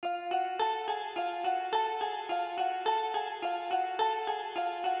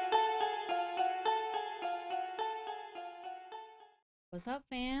What's up,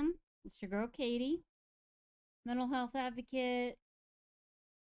 fam? It's your girl Katie, mental health advocate,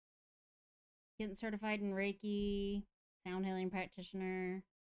 getting certified in Reiki, sound healing practitioner,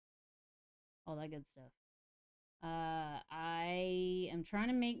 all that good stuff. I am trying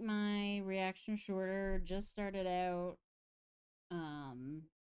to make my reaction shorter. Just started out. Um,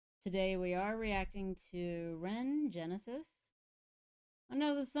 Today we are reacting to REN Genesis. I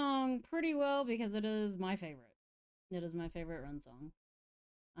know the song pretty well because it is my favorite. It is my favorite REN song.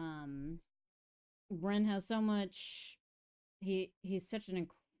 Um, Ren has so much. He's such an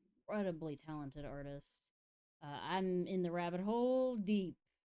incredibly talented artist. I'm in the rabbit hole deep.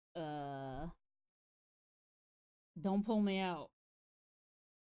 Uh, don't pull me out.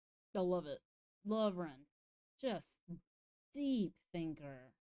 I love it. Love Ren. Just deep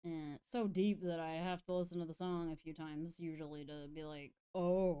thinker. And so deep that I have to listen to the song a few times usually to be like,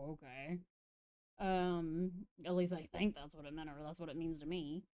 oh, okay. At least I think that's what it meant, or that's what it means to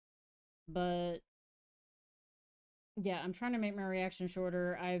me. But yeah, I'm trying to make my reaction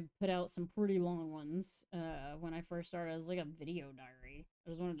shorter. I've put out some pretty long ones. When I first started, it was like a video diary. I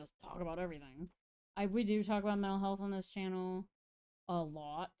just want to just talk about everything. We do talk about mental health on this channel a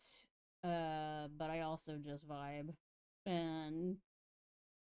lot, but I also just vibe, and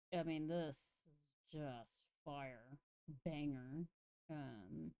I mean this is just fire, banger,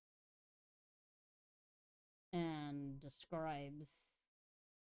 um, and describes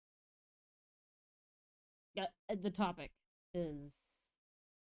the topic is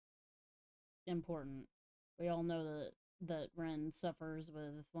important. We all know that Ren suffers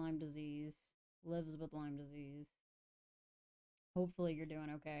with Lyme disease, lives with Lyme disease. Hopefully you're doing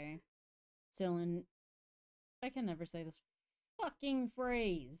okay. Dylan, I can never say this fucking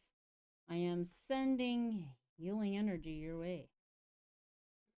phrase. I am sending healing energy your way.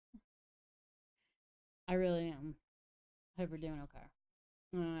 I really am. Hope you're doing okay.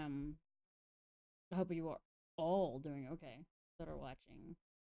 I hope you are all doing okay that are watching.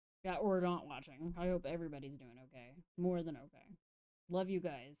 Yeah, or not watching. I hope everybody's doing okay. More than okay. Love you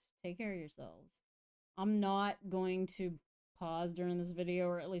guys. Take care of yourselves. I'm not going to pause during this video,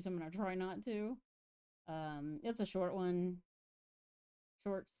 or at least I'm going to try not to. It's a short one.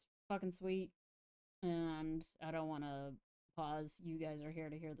 Short's fucking sweet. And I don't want to pause. You guys are here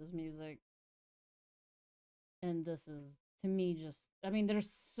to hear this music. And this is, to me, just, I mean, there's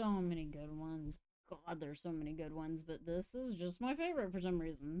so many good ones. God, there's so many good ones, but this is just my favorite for some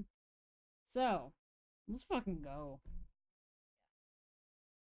reason. So, let's fucking go.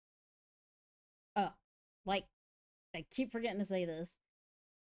 Oh, like, I keep forgetting to say this.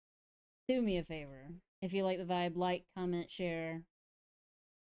 Do me a favor. If you like the vibe, like, comment, share,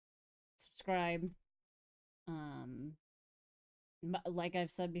 subscribe. Um, like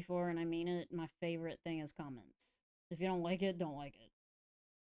I've said before, and I mean it, my favorite thing is comments. If you don't like it, don't like it.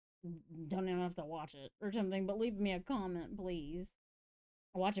 Don't even have to watch it or something, but leave me a comment, please.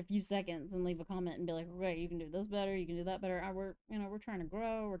 Watch a few seconds and leave a comment and be like, okay, you can do this better, you can do that better. We're trying to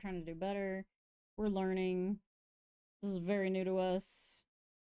grow, we're trying to do better, we're learning. This is very new to us,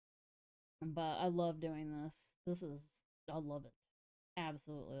 but I love doing this. I love it.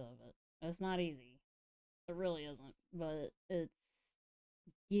 Absolutely love it. It's not easy. It really isn't, but it's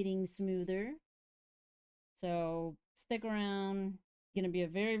getting smoother. So stick around. Gonna be a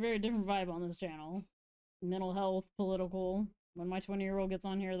very, very different vibe on this channel. Mental health, political. When my 20-year-old gets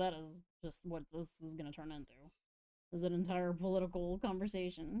on here, that is just what this is gonna turn into. Is an entire political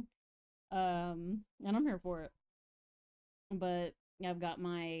conversation. And I'm here for it. But I've got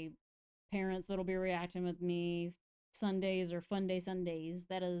my parents that'll be reacting with me. Sundays or fun day Sundays.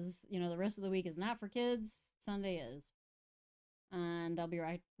 That is, the rest of the week is not for kids. Sunday is. And I'll be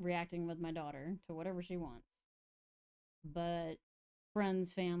reacting with my daughter to whatever she wants. But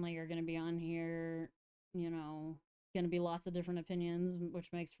friends, family are going to be on here, going to be lots of different opinions,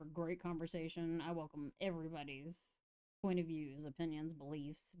 which makes for great conversation. I welcome everybody's point of views, opinions,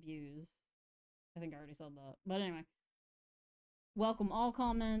 beliefs, views. I think I already said that. But anyway, welcome all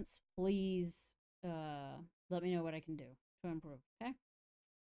comments. Please let me know what I can do to improve, okay?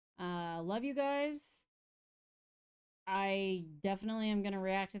 Love you guys. I definitely am going to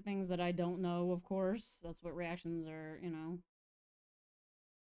react to things that I don't know, of course. That's what reactions are,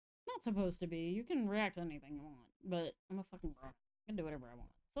 not supposed to be. You can react to anything you want, but I'm a fucking girl. I can do whatever I want.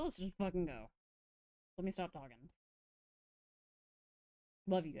 So let's just fucking go. Let me stop talking.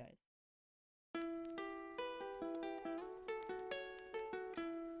 Love you guys.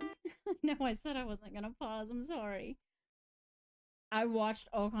 No, I said I wasn't gonna pause. I'm sorry. I watched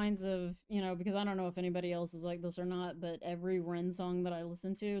all kinds of, because I don't know if anybody else is like this or not, but every Ren song that I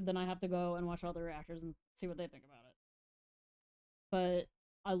listen to, then I have to go and watch all the reactors and see what they think about it. But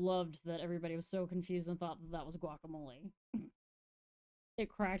I loved that everybody was so confused and thought that that was guacamole. It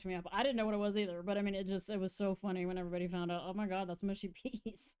cracked me up. I didn't know what it was either, but I mean, it was so funny when everybody found out. Oh my god, that's mushy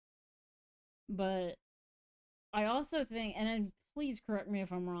peas. But I also think, and then please correct me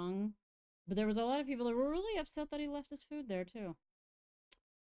if I'm wrong, but there was a lot of people that were really upset that he left his food there too.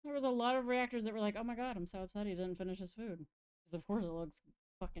 There was a lot of reactors that were like, "Oh my god, I'm so upset he didn't finish his food," because of course it looks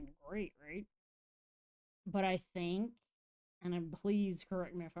fucking great, right? But I think, and please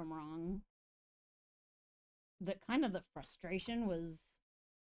correct me if I'm wrong, that kind of the frustration was,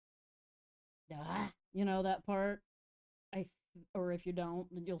 you know, that part. Or if you don't,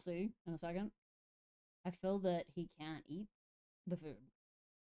 then you'll see in a second. I feel that he can't eat the food,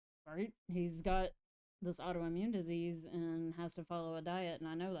 right? He's got this autoimmune disease and has to follow a diet, and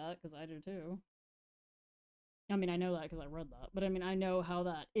I know that because I do too. I mean, I know that because I read that, but I mean, I know how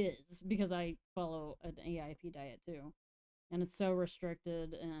that is because I follow an AIP diet too. And it's so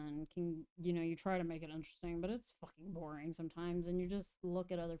restricted and can, you know, you try to make it interesting, but it's fucking boring sometimes. And you just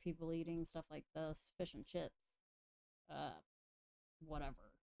look at other people eating stuff like this, fish and chips, uh,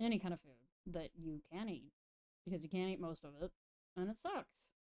 whatever, any kind of food that you can eat because you can't eat most of it, and it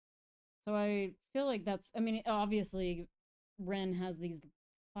sucks. So I feel like that's, I mean, obviously, REN has these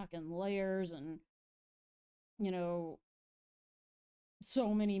fucking layers and, you know,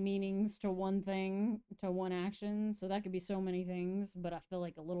 so many meanings to one thing, to one action. So that could be so many things, but I feel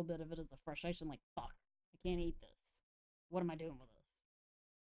like a little bit of it is the frustration like, fuck, I can't eat this. What am I doing with this?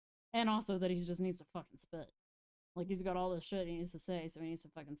 And also that he just needs to fucking spit. Like, he's got all this shit he needs to say, so he needs to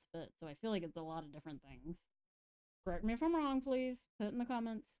fucking spit. So I feel like it's a lot of different things. Correct me if I'm wrong, please. Put it in the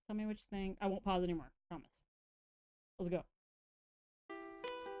comments. Tell me what you think. I won't pause anymore. Promise. Let's go.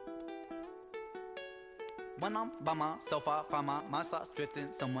 When I'm by myself, I find my mind starts drifting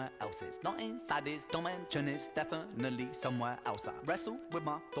somewhere else. It's not inside this dimension, it's definitely somewhere else. I wrestle with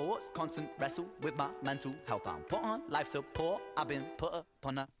my thoughts, constant wrestle with my mental health. I'm put on life support, I've been put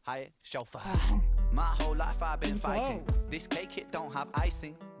upon a higher shelf. My whole life I've been fighting. This cake, it don't have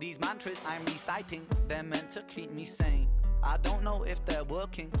icing. These mantras I'm reciting, they're meant to keep me sane. I don't know if they're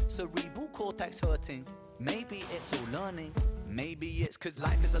working, cerebral cortex hurting. Maybe it's all learning. Maybe it's cause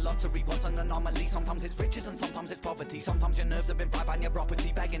life is a lottery, what's an anomaly. Sometimes it's riches and sometimes it's poverty. Sometimes your nerves have been fried by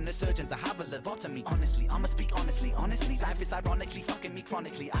neuropathy, begging the surgeon to have a lobotomy. Honestly, I'ma speak honestly, life is ironically fucking me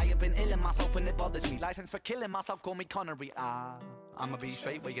chronically. I have been ill in myself and it bothers me. License for killing myself, call me Connery. I'ma be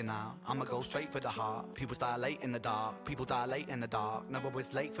straight with you now, I'ma go straight for the heart. People dilate in the dark, people dilate in the dark. No one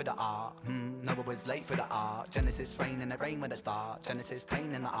was late for the art, no one was late for the art. Genesis rain and it rain with a star. Genesis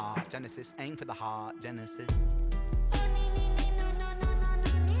pain in the art, Genesis aim for the heart. Genesis.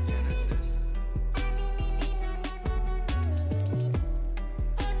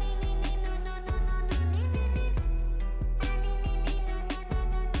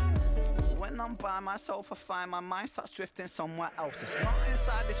 I'm by myself, I find my mind starts drifting somewhere else. It's not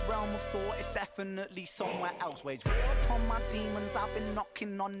inside this realm of thought, it's definitely somewhere else. Wage war upon my demons, I've been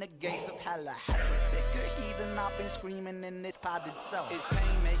knocking on the gates of hell. A heretic, a heathen, I've been screaming in this padded cell. It's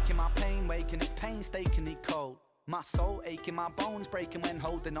pain making my pain waking, it's painstakingly cold. My soul aching, my bones breaking when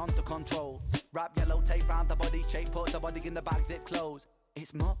holding on to control. Wrap yellow tape round the body shape, put the body in the bag, zip close.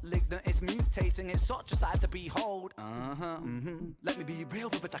 It's malignant, it's mutating, it's such a sight to behold. Let me be real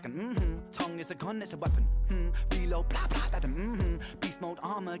for a second. Tongue is a gun, it's a weapon. Reload, blah blah, that beast mode,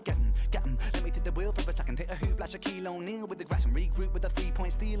 Armageddon. Get 'em. Let me take the wheel for a second. Take a hoop, lash Shaquille O'Neal with aggression. Regroup with a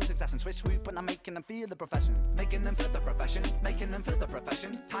 3-point steal in succession. Switch swoop, and I'm making them feel the profession. Making them feel the profession. Making them feel the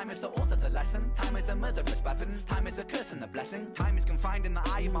profession. Time is the author, the lesson. Time is a murderous weapon. Time is a curse and a blessing. Time is confined in the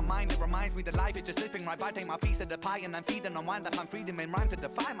eye of my mind. It reminds me that life is just slipping right by. Take my piece of the pie and I'm feeding on wine. That I'm freedom in rhyme to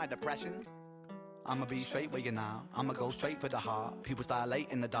defy my depression. I'ma be straight with you now, I'ma go straight for the heart. People dilate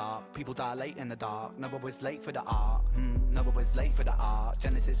in the dark, people dilate in the dark. No one was late for the art, no one was late for the art.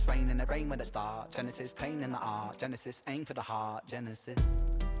 Genesis rain and it rain with a star. Genesis pain in the art, Genesis aim for the heart. Genesis.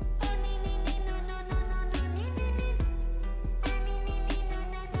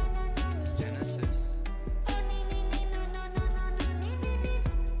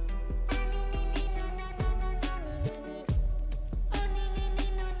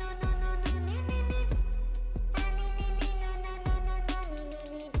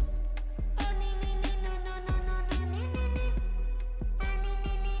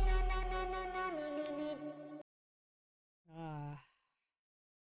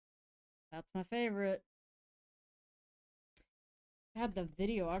 That's my favorite. God, the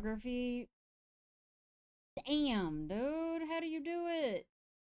videography. Damn, dude. How do you do it?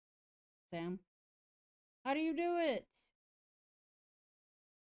 Sam? How do you do it?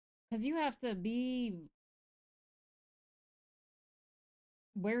 Because you have to be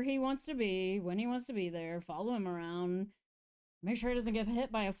where he wants to be, when he wants to be there, follow him around, make sure he doesn't get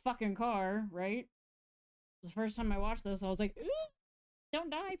hit by a fucking car, right? The first time I watched this, I was like, don't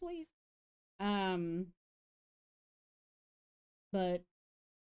die, please. Um, but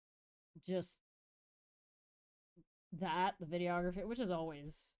just that, the videography, which is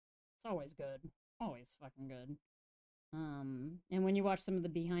it's always good. Always fucking good. And when you watch some of the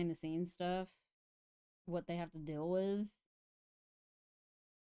behind the scenes stuff, what they have to deal with,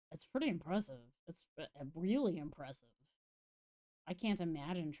 it's pretty impressive. It's really impressive. I can't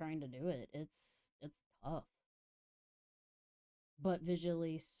imagine trying to do it. It's tough, but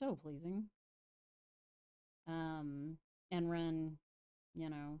visually so pleasing. Um, and Ren, you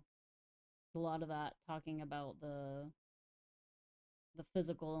know, a lot of that talking about the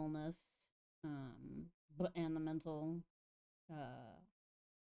physical illness, but and the mental uh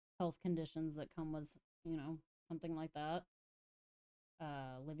health conditions that come with something like that.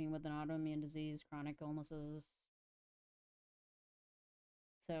 Living with an autoimmune disease, chronic illnesses.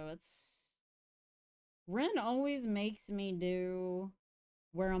 So it's Ren always makes me do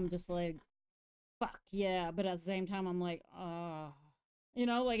where I'm just like, fuck yeah, but at the same time I'm like,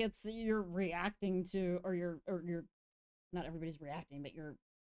 like it's you're reacting to or you're not everybody's reacting, but you're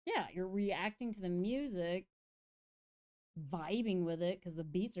reacting to the music, vibing with it because the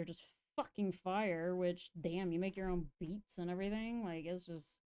beats are just fucking fire, which damn, you make your own beats and everything. Like it's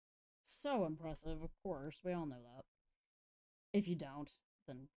just so impressive, of course. We all know that. If you don't,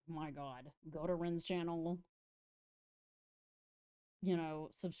 then my god, go to Ren's channel,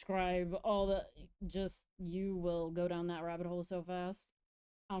 subscribe, all the just you will go down that rabbit hole so fast.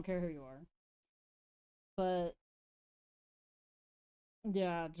 I don't care who you are. But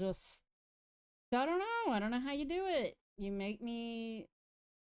yeah, just I don't know. I don't know how you do it. You make me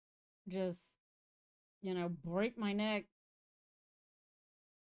just, break my neck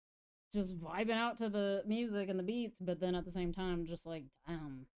just vibing out to the music and the beats, but then at the same time, just like,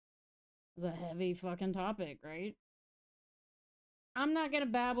 damn, it's a heavy fucking topic, right? I'm not gonna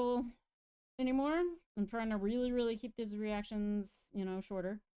babble anymore. I'm trying to really, really keep these reactions,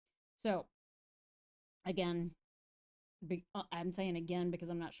 shorter. So, again, I'm saying again because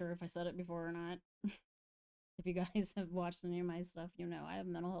I'm not sure if I said it before or not. If you guys have watched any of my stuff, I have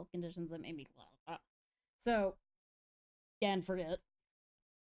mental health conditions that made me laugh. So, again, forget.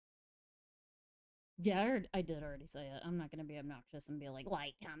 Yeah, I did already say it. I'm not going to be obnoxious and be like,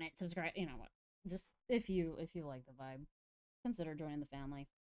 comment, subscribe. You know what? Just if you like the vibe, consider joining the family.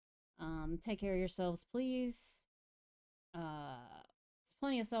 Take care of yourselves, please. It's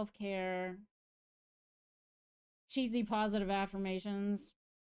plenty of self care. Cheesy positive affirmations.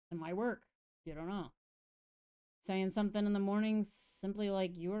 It might work. You don't know. Saying something in the morning simply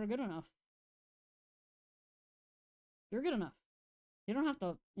like you are good enough. You're good enough. You don't have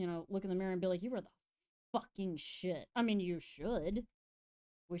to, look in the mirror and be like, you are the fucking shit. I mean, you should.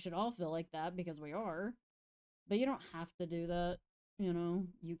 We should all feel like that because we are. But you don't have to do that.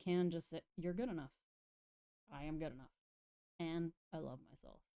 You can just say, you're good enough. I am good enough. And I love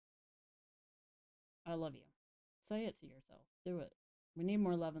myself. I love you. Say it to yourself. Do it. We need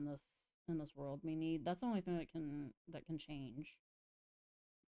more love in this world. That's the only thing that can change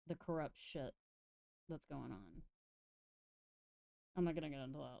the corrupt shit that's going on. I'm not gonna get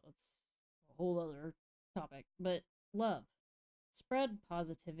into that. That's a whole other topic. But love. Spread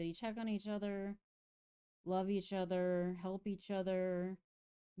positivity. Check on each other. Love each other. Help each other.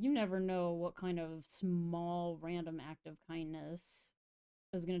 You never know what kind of small random act of kindness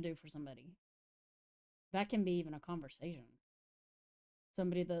is going to do for somebody. That can be even a conversation.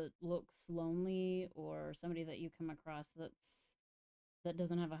 Somebody that looks lonely or somebody that you come across that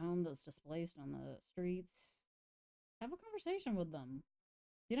doesn't have a home, that's displaced on the streets. Have a conversation with them.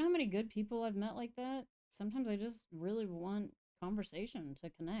 Do you know how many good people I've met like that? Sometimes I just really want conversation to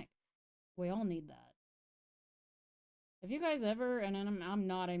connect. We all need that. If you guys ever, and I'm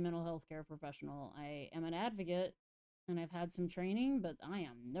not a mental health care professional, I am an advocate and I've had some training, but I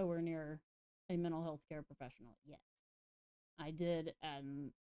am nowhere near a mental health care professional yet. I did,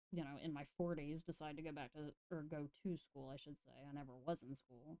 in my 40s, decide to go back to, or go to school, I should say. I never was in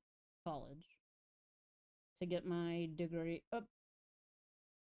school, college, to get my degree,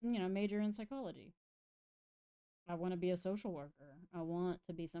 major in psychology. I want to be a social worker. I want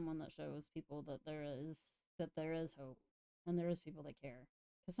to be someone that shows people that there is hope and there is people that care.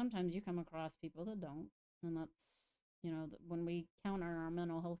 Because sometimes you come across people that don't, and that's when we count on our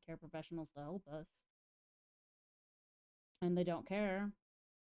mental health care professionals to help us, and they don't care.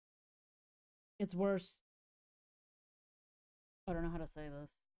 It's worse. I don't know how to say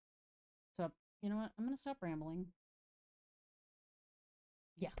this. So you know what? I'm gonna stop rambling.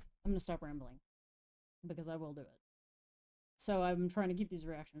 Yeah, I'm gonna stop rambling because I will do it. So I'm trying to keep these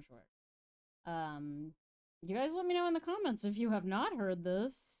reactions short. Um, you guys let me know in the comments if you have not heard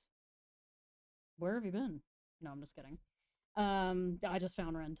this. Where have you been? No, I'm just kidding. I just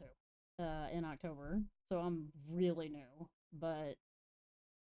found REN 2 in October, so I'm really new. But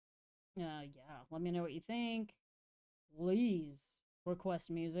yeah, let me know what you think. Please request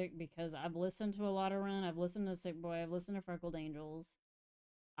music because I've listened to a lot of REN. I've listened to Sick Boy. I've listened to Freckled Angels.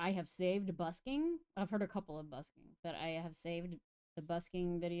 I have saved busking. I've heard a couple of busking, but I have saved the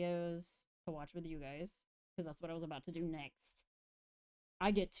busking videos to watch with you guys because that's what I was about to do next. I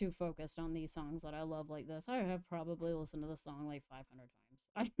get too focused on these songs that I love like this. I have probably listened to the song like 500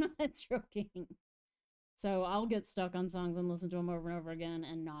 times. I'm not joking. So I'll get stuck on songs and listen to them over and over again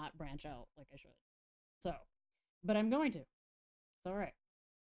and not branch out like I should. So, but I'm going to. It's all right.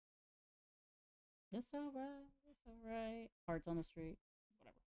 It's all right. It's all right. Hearts on the street.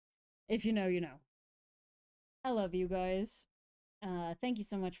 Whatever. If you know, you know. I love you guys. Thank you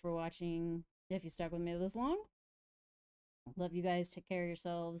so much for watching. If you stuck with me this long, love you guys. Take care of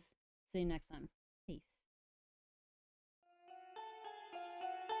yourselves. See you next time. Peace.